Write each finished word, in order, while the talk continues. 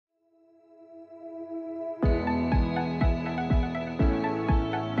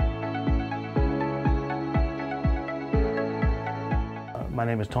My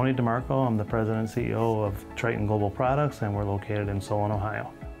name is Tony Demarco. I'm the President and CEO of Triton Global Products, and we're located in Solon,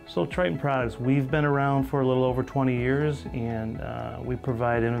 Ohio. So Triton Products, we've been around for a little over 20 years, and we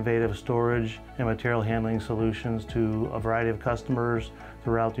provide innovative storage and material handling solutions to a variety of customers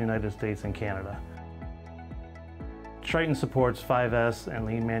throughout the United States and Canada. Triton supports 5S and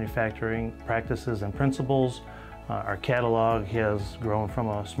lean manufacturing practices and principles. Our catalog has grown from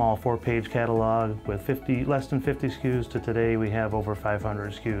a small 4-page catalog with less than 50 SKUs to today we have over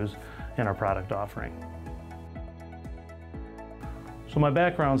 500 SKUs in our product offering. So my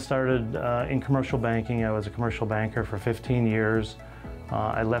background started in commercial banking. I was a commercial banker for 15 years.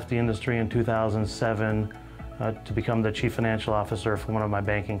 I left the industry in 2007 to become the Chief Financial Officer for one of my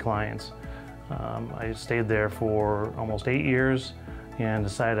banking clients. I stayed there for almost 8 years and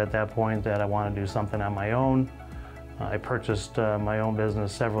decided at that point that I wanted to do something on my own. I purchased my own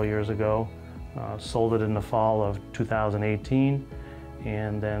business several years ago, sold it in the fall of 2018,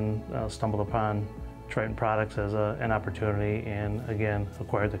 and then stumbled upon Triton Products as an opportunity, and again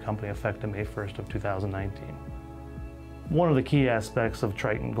acquired the company effective May 1st of 2019. One of the key aspects of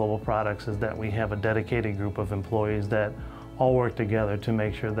Triton Global Products is that we have a dedicated group of employees that all work together to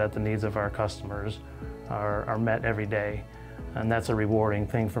make sure that the needs of our customers are met every day, and that's a rewarding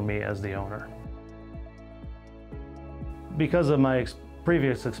thing for me as the owner. Because of my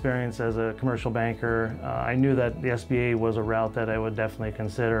previous experience as a commercial banker, I knew that the SBA was a route that I would definitely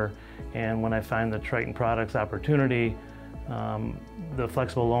consider, and when I find the Triton Products opportunity, the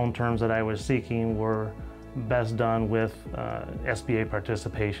flexible loan terms that I was seeking were best done with SBA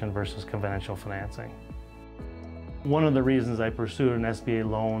participation versus conventional financing. One of the reasons I pursued an SBA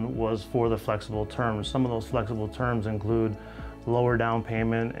loan was for the flexible terms. Some of those flexible terms include lower down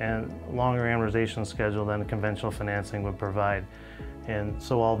payment and longer amortization schedule than conventional financing would provide. And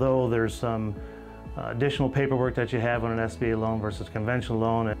so although there's some additional paperwork that you have on an SBA loan versus conventional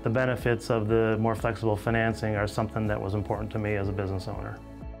loan, the benefits of the more flexible financing are something that was important to me as a business owner.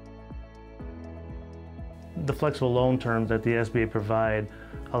 The flexible loan terms that the SBA provide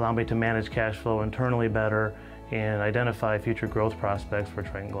allow me to manage cash flow internally better and identify future growth prospects for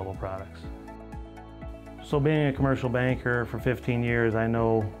Triton Global Products. So being a commercial banker for 15 years, I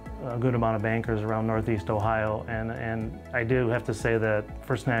know a good amount of bankers around Northeast Ohio, and I do have to say that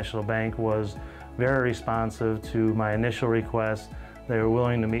First National Bank was very responsive to my initial request. They were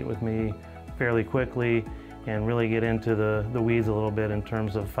willing to meet with me fairly quickly and really get into the weeds a little bit in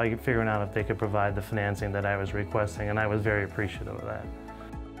terms of figuring out if they could provide the financing that I was requesting, and I was very appreciative of that.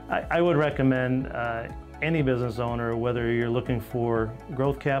 I would recommend any business owner, whether you're looking for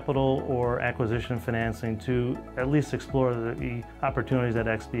growth capital or acquisition financing, to at least explore the opportunities that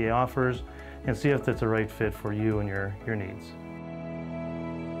SBA offers and see if it's a right fit for you and your needs.